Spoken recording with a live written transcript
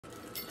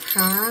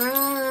Hi.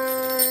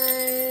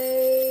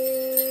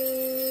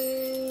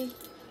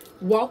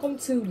 Welcome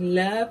to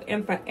Love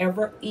and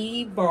Forever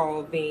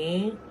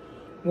Evolving,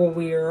 where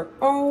we're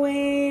always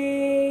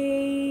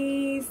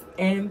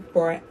and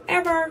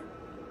forever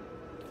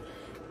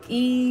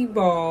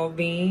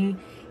evolving.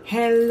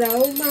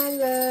 Hello, my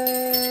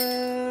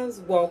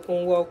loves.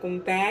 Welcome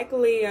back,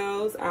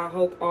 Leos. I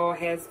hope all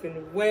has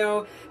been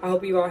well. I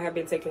hope you all have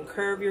been taking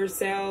care of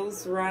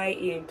yourselves, right?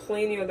 Eating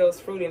plenty of those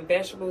fruit and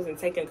vegetables and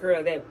taking care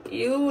of that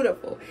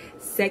beautiful,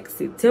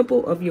 sexy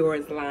temple of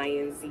yours,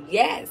 lions.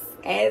 Yes,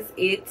 as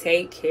it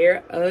take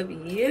care of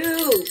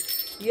you.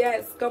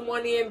 Yes, come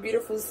on in,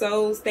 beautiful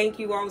souls. Thank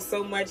you all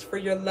so much for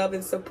your love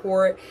and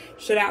support.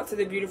 Shout out to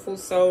the beautiful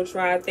soul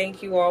tribe.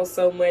 Thank you all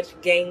so much,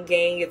 gang.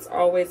 It's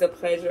always a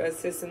pleasure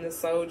assisting the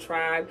soul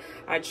tribe.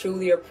 I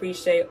truly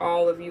appreciate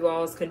all of you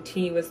all's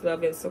continuous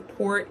love and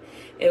support.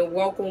 And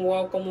welcome,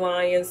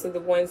 lions, to the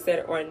ones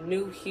that are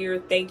new here.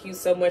 Thank you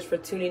so much for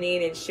tuning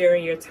in and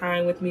sharing your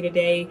time with me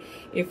today.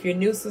 If you're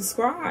new,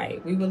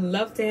 subscribe. We would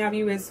love to have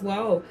you as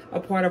well, a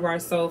part of our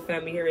soul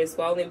family here as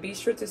well. And be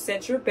sure to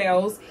set your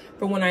bells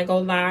for when I go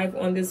live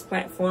on this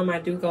platform. I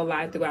do go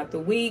live throughout the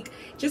week,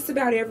 just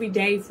about every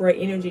day, for an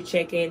energy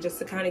check-in, just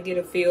to kind of get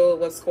a feel of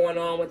what's going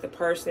on with the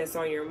person that's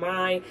on your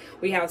mind.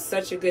 We have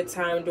such a good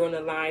time during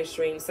the live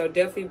stream, so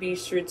definitely be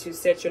sure to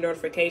set your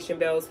notification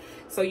bells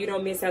so you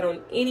don't miss out on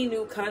any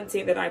new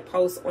content that I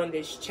post on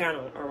this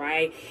channel. All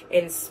right,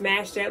 and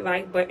smash that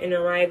like button.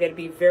 All right, that'd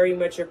be very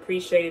much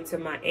appreciated to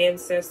my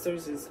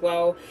ancestors as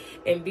well.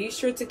 And be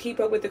sure to keep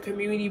up with the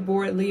community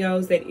board,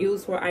 Leos. That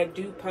is where I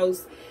do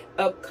post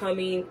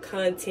upcoming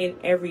content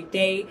every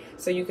day,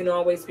 so you can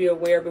always be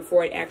aware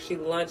before it actually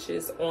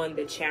launches on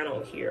the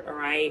channel here. All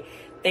right,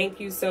 thank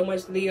you so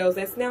much, Leos.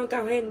 Let's now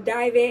go ahead and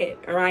dive in.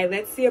 All right,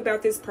 let's see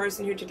about this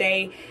person here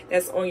today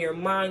that's on your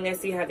mind. Let's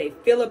see how they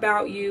feel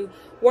about you.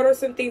 What are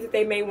some things that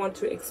they may want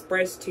to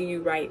express to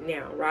you right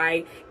now,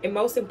 right? And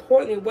most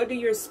importantly, what do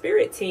your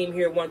spirit team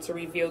here want to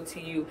reveal to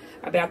you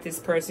about this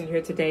person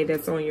here today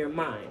that's on your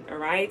mind? All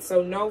right,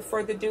 so no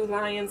further ado,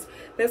 lions,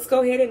 let's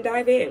go ahead and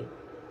dive in.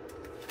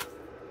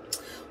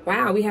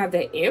 Wow, we have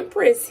the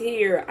Empress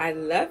here. I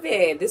love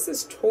it. This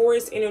is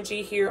Taurus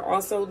energy here,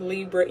 also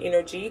Libra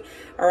energy.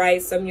 All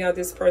right, some of y'all,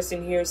 this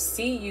person here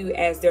see you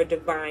as their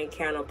divine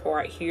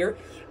counterpart here.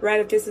 Right,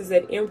 if this is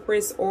an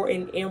Empress or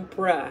an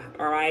Emperor,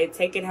 all right,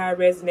 take it how it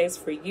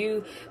resonates for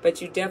you. But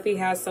you definitely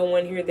have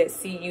someone here that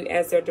see you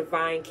as their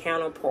divine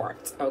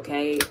counterpart,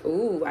 okay?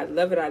 Ooh, I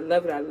love it. I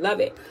love it. I love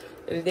it.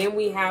 And then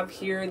we have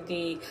here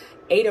the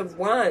Eight of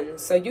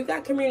Wands. So you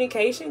got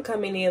communication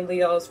coming in,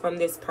 Leos, from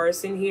this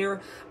person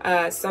here.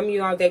 Some of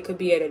y'all that could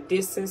be at a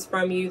distance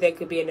from you. They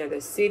could be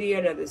another city,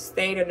 another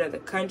state, another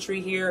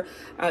country here.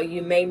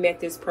 You may met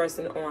this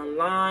person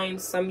online.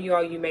 Some of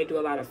y'all, you may do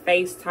a lot of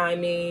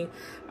FaceTiming,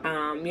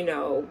 you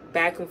know,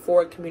 back and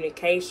forth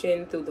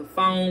communication through the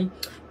phone.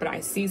 But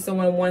I see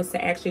someone wants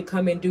to actually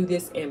come and do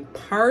this in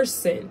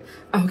person,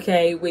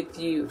 okay, with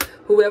you.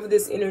 Whoever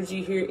this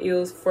energy here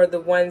is, for the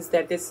ones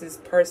that this is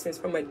person's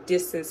from a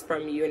distance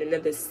from you in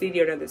another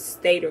city or another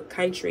state or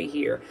country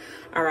here.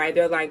 All right,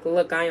 they're like,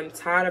 look, I am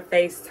tired of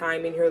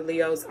FaceTiming here,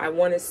 Leos. I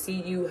want to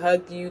see you,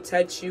 hug you,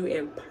 touch you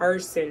in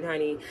person,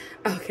 honey.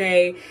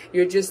 Okay,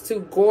 you're just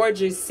too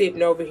gorgeous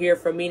sitting over here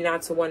for me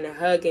not to want to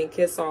hug and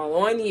kiss all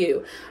on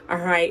you. All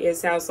right,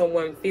 it's how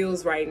someone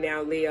feels right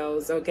now,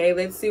 Leos. Okay,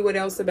 let's see what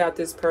else about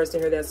this person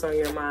here that's on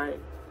your mind.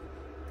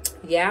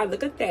 Yeah,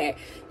 look at that.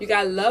 You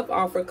got love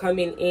offer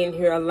coming in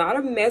here. A lot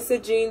of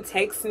messaging,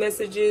 text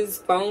messages,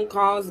 phone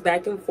calls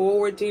back and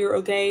forward here,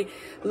 okay?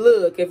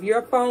 Look, if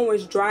your phone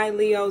was dry,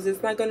 Leos,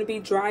 it's not going to be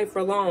dry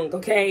for long,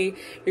 okay?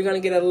 You're going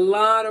to get a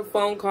lot of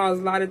phone calls,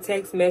 a lot of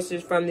text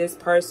messages from this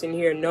person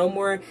here. No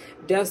more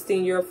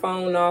dusting your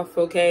phone off,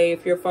 okay?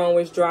 If your phone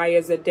was dry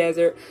as a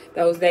desert,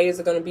 those days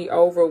are going to be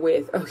over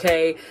with,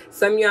 okay?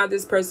 Some of y'all,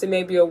 this person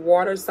may be a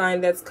water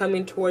sign that's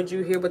coming towards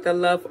you here with a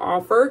love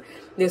offer.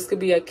 This could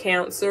be a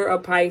Cancer, a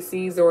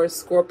Pisces, or a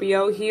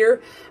Scorpio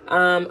here.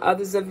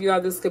 Others of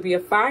you, this could be a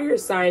fire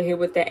sign here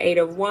with the Eight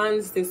of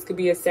Wands. This could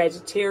be a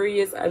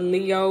Sagittarius, a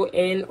Leo,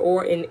 and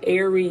or an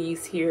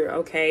Aries here,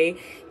 okay?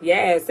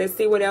 Yes, let's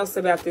see what else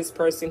about this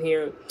person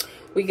here.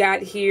 We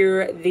got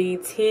here the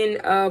Ten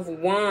of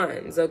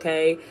Wands,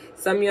 okay?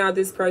 Some of y'all,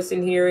 this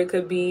person here, it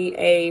could be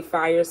a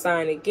fire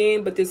sign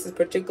again, but this is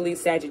particularly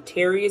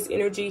Sagittarius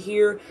energy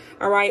here.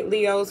 All right,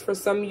 Leos, for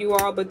some of you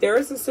all, but there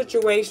is a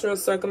situation or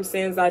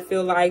circumstance, I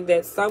feel like,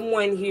 that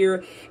someone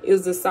here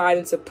is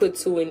deciding to put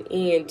to an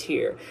end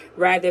here.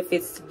 Rather, if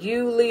it's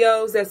you,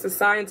 Leos, that's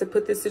deciding to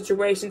put this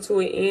situation to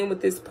an end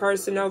with this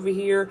person over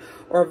here,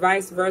 or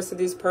vice versa,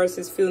 this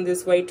person is feeling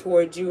this way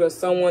towards you, or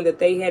someone that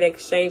they had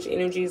exchanged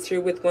energies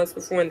here with once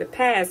before in the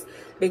past,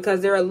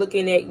 because they're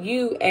looking at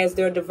you as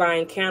their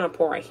divine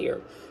counterpart here.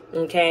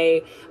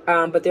 Okay,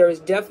 but there is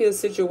definitely a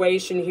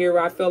situation here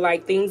where I feel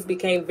like things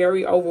became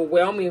very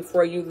overwhelming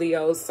for you,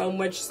 Leo. So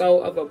much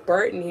so of a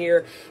burden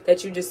here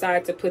that you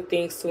decide to put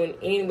things to an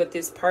end with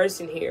this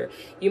person here.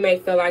 You may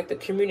feel like the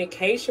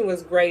communication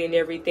was great and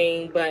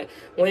everything, but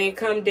when it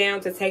come down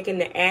to taking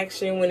the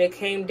action, when it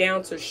came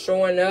down to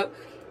showing up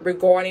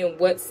regarding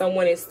what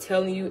someone is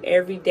telling you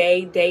every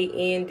day, day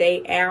in,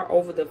 day out,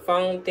 over the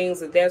phone,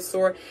 things of that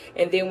sort.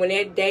 And then when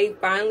that day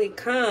finally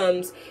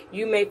comes,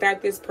 you may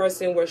think this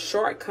person was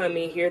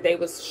shortcoming here. They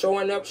was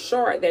showing up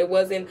short. They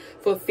wasn't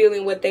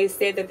fulfilling what they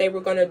said that they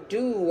were going to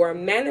do or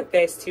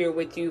manifest here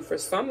with you for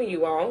some of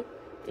you all.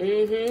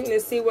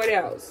 Let's see what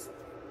else.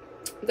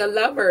 The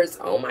Lovers.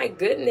 Oh my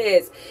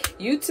goodness,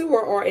 you two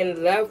are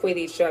in love with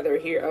each other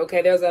here.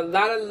 Okay, there's a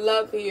lot of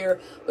love here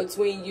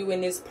between you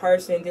and this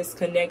person. This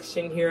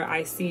connection here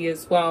I see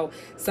as well.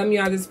 Some of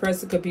y'all, this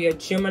person could be a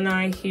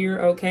Gemini here.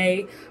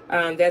 Okay,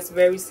 that's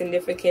very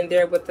significant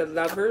there with the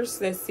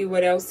Lovers. Let's see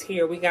what else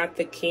here. We got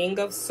the King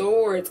of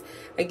Swords.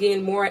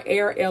 Again, more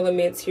air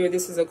elements here.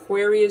 This is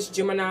Aquarius,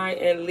 Gemini,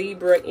 and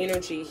Libra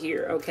energy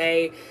here.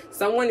 Okay,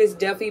 someone is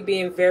definitely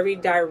being very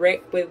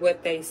direct with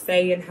what they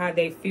say and how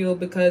they feel,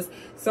 because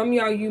some of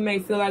y'all, you may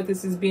feel like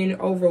this is being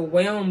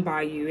overwhelmed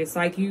by you. It's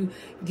like you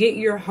get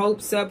your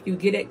hopes up, you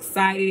get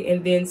excited,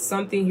 and then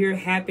something here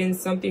happens,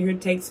 something here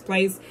takes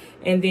place,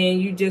 and then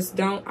you just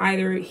don't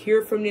either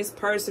hear from this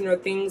person, or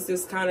things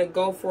just kind of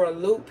go for a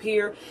loop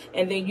here,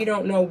 and then you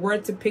don't know where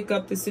to pick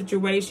up the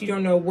situation. You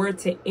don't know where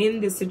to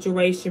end the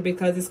situation,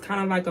 because it's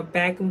kind of like a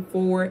back and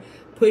forth,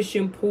 push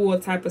and pull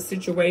type of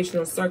situation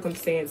or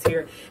circumstance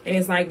here. And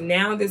it's like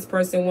now this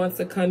person wants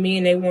to come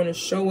in, they want to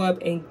show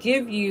up and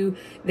give you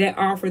that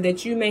offer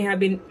that you may have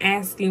been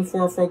asking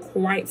for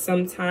quite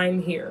some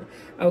time here.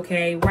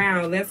 Okay,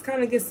 wow, let's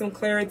kind of get some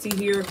clarity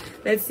here.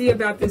 Let's see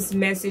about this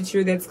message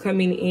here that's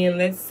coming in.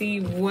 Let's see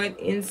what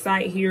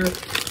insight here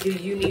do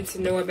you need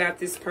to know about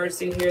this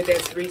person here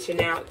that's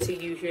reaching out to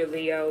you here,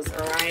 Leos.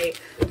 All right,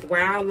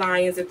 wow,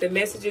 Lions, if the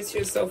messages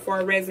here so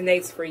far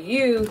resonates for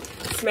you,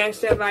 smash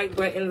that like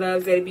button,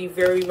 loves. That'd be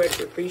very much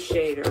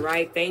appreciated. All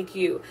right, thank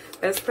you.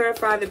 Let's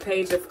clarify the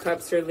Page of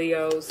Cups here,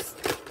 Leos.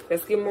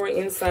 Let's get more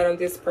insight on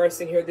this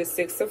person here, the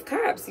Six of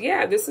Cups.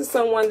 Yeah, this is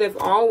someone that's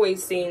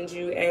always seen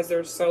you as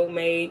their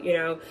soulmate, you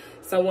know,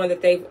 someone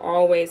that they've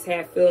always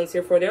had feelings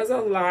here for. There's a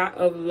lot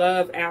of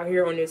love out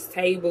here on this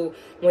table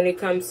when it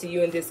comes to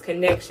you and this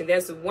connection.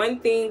 That's one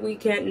thing we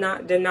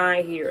cannot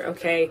deny here,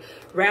 okay?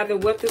 Rather,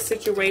 what the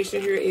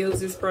situation here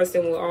is, this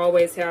person will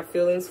always have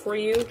feelings for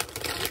you.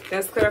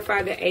 Let's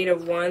clarify the Eight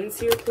of Wands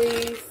here,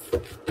 please.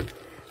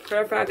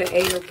 Clarify the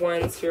Eight of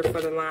Wands here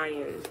for the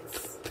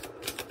Lions.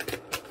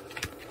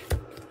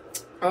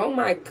 Oh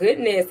my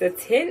goodness, the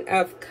Ten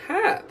of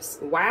Cups.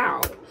 Wow.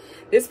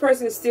 This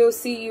person still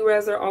see you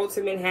as their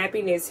ultimate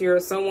happiness here,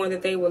 someone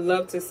that they would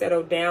love to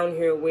settle down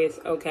here with,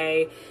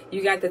 okay?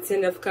 You got the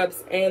Ten of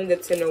Cups and the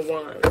Ten of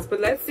Wands. But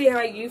let's see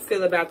how you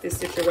feel about this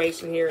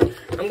situation here.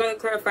 I'm going to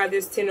clarify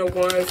this Ten of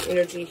Wands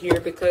energy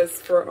here, because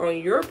for on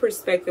your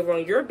perspective,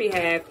 on your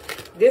behalf,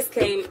 this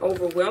came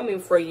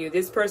overwhelming for you.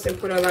 This person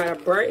put a lot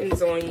of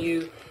burdens on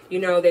you, you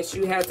know, that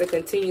you have to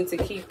continue to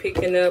keep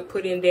picking up,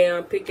 putting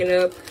down, picking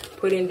up,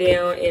 putting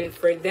down. And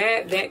for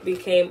that, that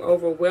became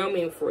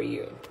overwhelming for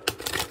you.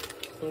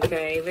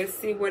 Okay, let's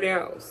see what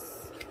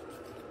else.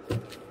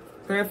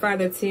 Clarify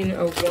the Ten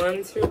of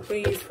Wands here,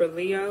 please, for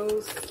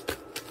Leos.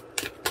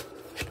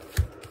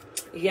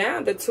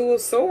 Yeah, the Two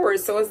of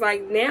Swords. So it's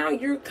like now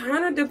you're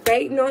kind of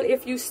debating on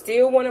if you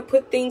still want to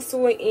put things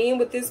to an end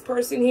with this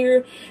person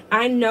here.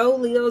 I know,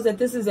 Leos, that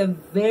this is a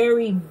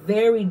very,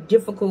 very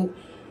difficult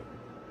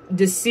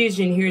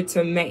decision here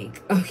to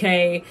make,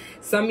 okay?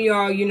 Some of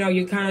y'all, you know,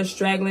 you're kind of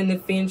straddling the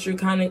fence, you're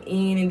kind of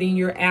in and then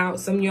you're out.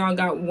 Some of y'all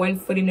got one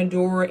foot in the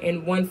door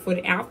and one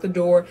foot out the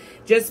door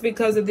just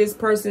because of this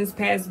person's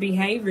past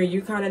behavior.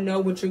 You kind of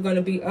know what you're going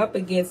to be up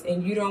against,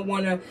 and you don't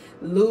want to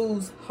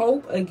lose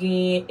hope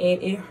again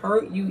and it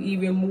hurt you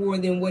even more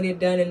than what it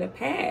done in the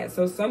past.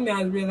 So some of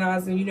y'all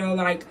realizing, you know,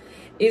 like,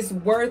 it's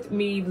worth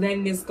me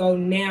letting this go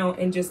now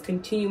and just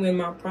continuing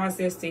my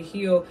process to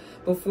heal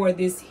before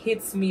this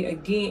hits me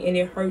again and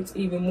it hurts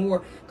even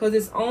more, because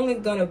it's only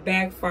gonna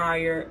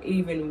backfire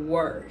even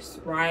worse,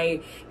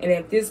 right? And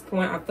at this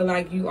point, I feel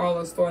like you all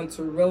are starting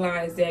to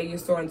realize that, you're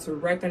starting to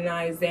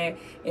recognize that,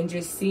 and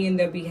just seeing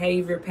the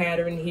behavior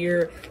pattern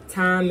here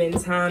time and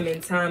time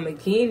and time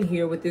again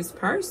here with this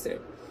person.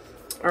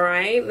 All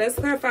right, let's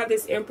clarify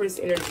this Empress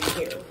energy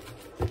here.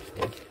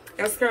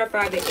 Let's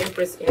clarify the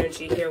Empress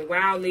energy here.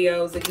 Wow,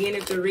 Leos. Again,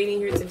 if the reading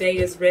here today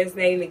is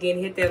resonating, again,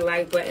 hit that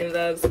like button,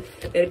 loves.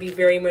 That'd be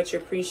very much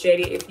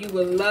appreciated. If you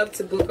would love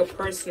to book a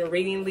personal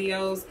reading,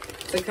 Leos,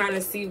 to kind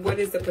of see what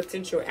is the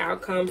potential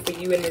outcome for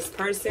you and this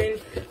person,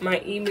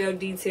 my email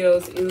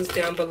details is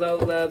down below,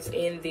 loves,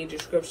 in the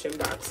description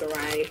box, all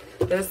right?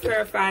 Let's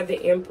clarify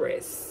the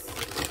Empress.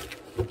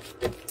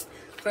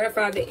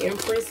 Clarify the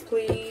Empress,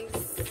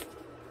 please.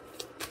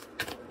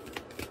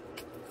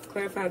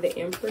 Clarify the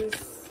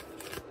Empress.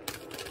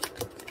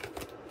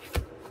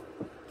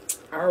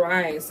 All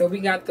right, so we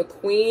got the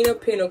Queen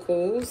of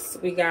Pentacles,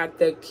 we got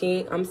the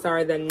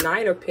the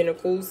Knight of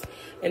Pentacles,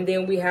 and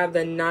then we have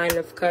the Nine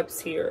of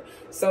Cups here.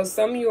 So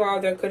some of you all,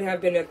 there could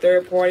have been a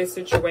third party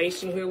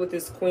situation here with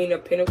this Queen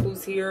of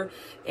Pentacles here,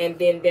 and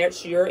then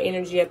that's your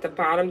energy at the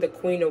bottom, the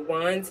Queen of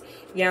Wands.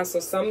 Yeah, so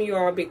some of you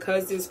all,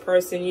 because this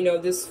person, you know,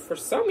 this for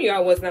some of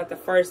y'all was not the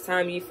first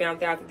time you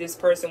found out that this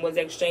person was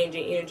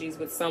exchanging energies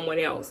with someone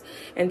else,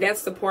 and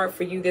that's the part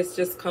for you that's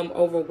just come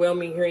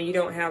overwhelming here, and you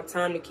don't have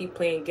time to keep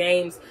playing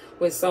games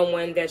with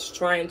someone that's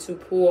trying to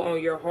pull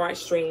on your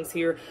heartstrings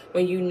here,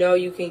 when you know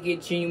you can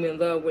get genuine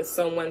love with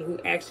someone who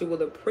actually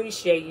will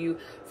appreciate you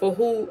for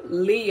who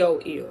Leo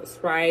is,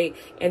 right?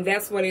 And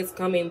that's what it's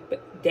coming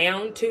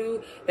down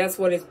to. That's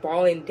what it's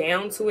boiling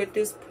down to at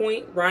this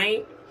point,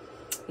 right?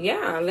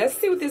 Yeah, let's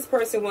see what this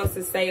person wants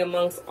to say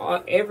amongst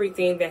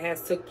everything that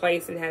has took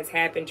place and has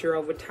happened here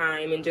over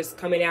time and just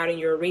coming out in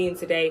your reading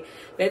today.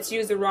 Let's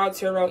use the Raw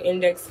Tarot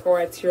Index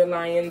cards here,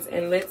 Lions,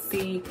 and let's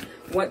see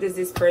what does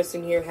this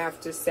person here have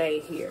to say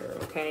here,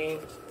 okay?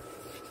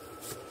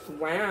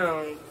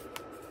 Wow.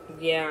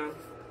 Yeah.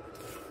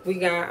 We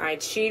got I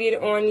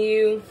cheated on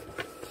you.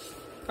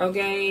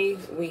 Okay.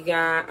 We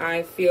got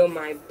I feel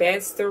my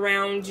best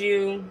around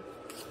you.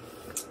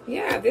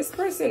 Yeah, this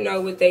person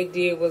know what they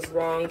did was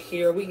wrong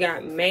here. We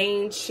got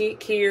main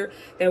chick here.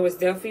 There was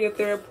definitely a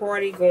third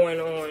party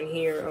going on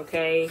here,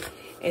 okay?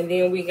 And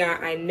then we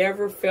got I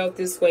never felt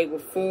this way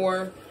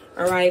before.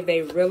 All right,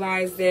 they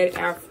realized that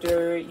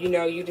after, you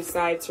know, you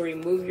decide to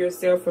remove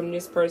yourself from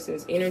this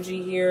person's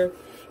energy here.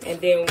 And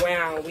then,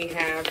 wow, we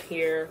have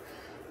here,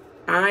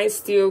 I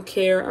still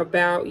care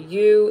about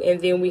you.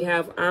 And then we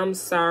have, I'm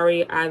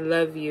sorry, I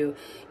love you.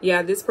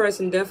 Yeah, this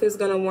person definitely is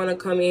going to want to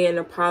come in and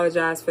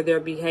apologize for their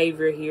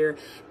behavior here.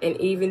 And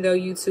even though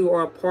you two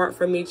are apart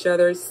from each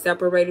other,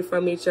 separated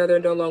from each other,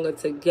 no longer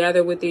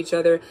together with each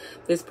other,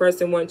 this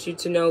person wants you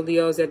to know,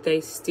 Leos, that they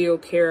still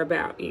care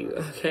about you,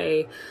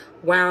 okay?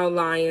 Wow,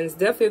 Lions.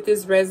 Definitely, if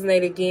this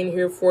resonated again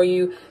here for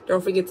you,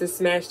 don't forget to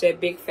smash that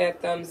big fat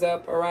thumbs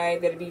up, all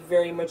right? That'd be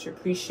very much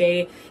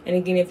appreciated. And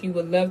again, if you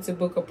would love to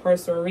book a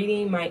personal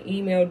reading, my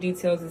email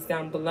details is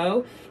down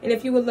below. And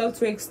if you would love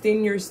to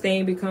extend your stay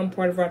and become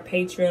part of our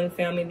Patreon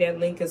family, that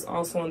link is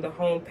also on the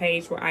home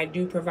page, where I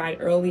do provide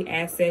early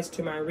access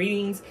to my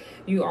readings.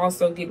 You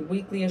also get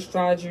weekly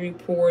astrology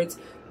reports,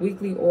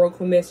 weekly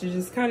oracle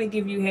messages, kind of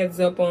give you heads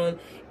up on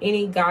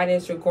any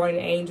guidance your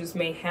guardian angels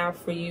may have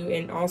for you.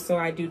 And also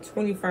I do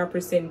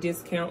 25%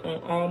 discount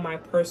on all my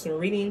personal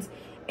readings,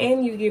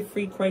 and you get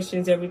free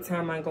questions every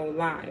time I go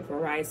live. All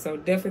right, so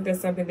definitely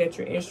that's something that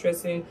you're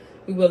interested in.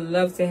 We would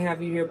love to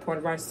have you here, part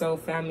of our soul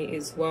family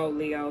as well,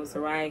 Leos.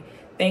 All right,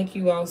 thank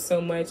you all so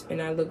much,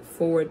 and I look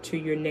forward to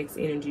your next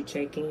energy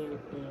check-in.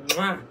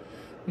 Bye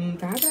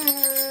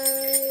bye.